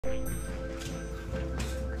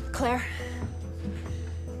Claire.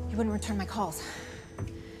 You wouldn't return my calls.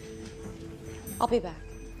 I'll be back.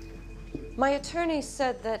 My attorney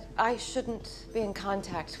said that I shouldn't be in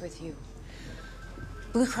contact with you.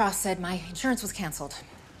 Blue Cross said my insurance was canceled.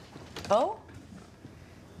 Oh?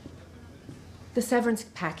 The severance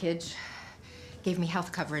package gave me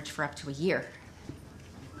health coverage for up to a year.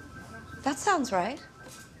 That sounds right.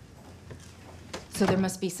 So there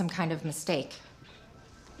must be some kind of mistake.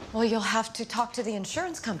 Well, you'll have to talk to the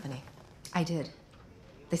insurance company. I did.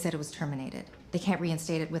 They said it was terminated. They can't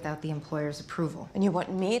reinstate it without the employer's approval. And you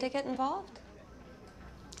want me to get involved?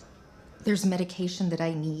 There's medication that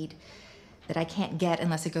I need that I can't get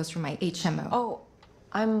unless it goes through my HMO. Oh,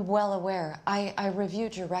 I'm well aware. I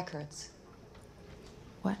reviewed your records.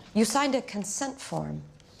 What? You signed a consent form.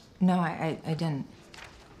 No, I didn't.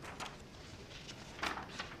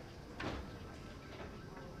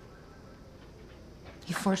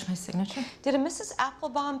 You forged my signature? Did a Mrs.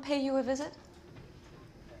 Applebaum pay you a visit?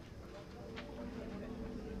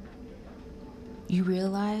 You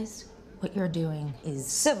realize what you're doing is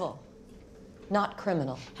Civil, not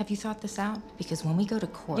criminal. Have you thought this out? Because when we go to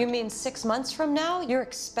court... You mean 6 months from now? You're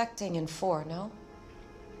expecting in 4, no?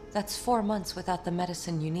 That's 4 months without the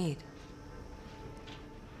medicine you need.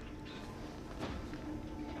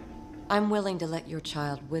 I'm willing to let your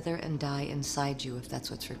child wither and die inside you if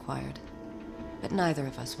that's what's required. But neither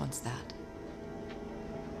of us wants that.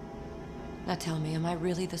 Now tell me, am I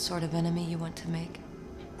really the sort of enemy you want to make?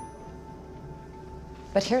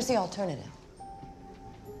 But here's the alternative.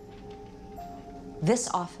 This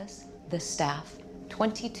office, this staff,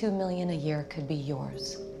 $22 million a year could be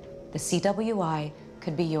yours. The CWI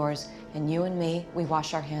could be yours, and you and me, we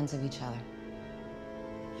wash our hands of each other.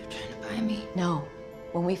 You're trying to buy me? No.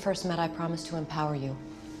 When we first met, I promised to empower you.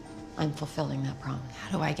 I'm fulfilling that promise.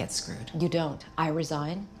 How do I get screwed? You don't. I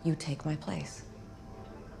resign, you take my place.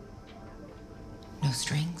 No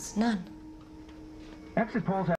strings? None. Exit polls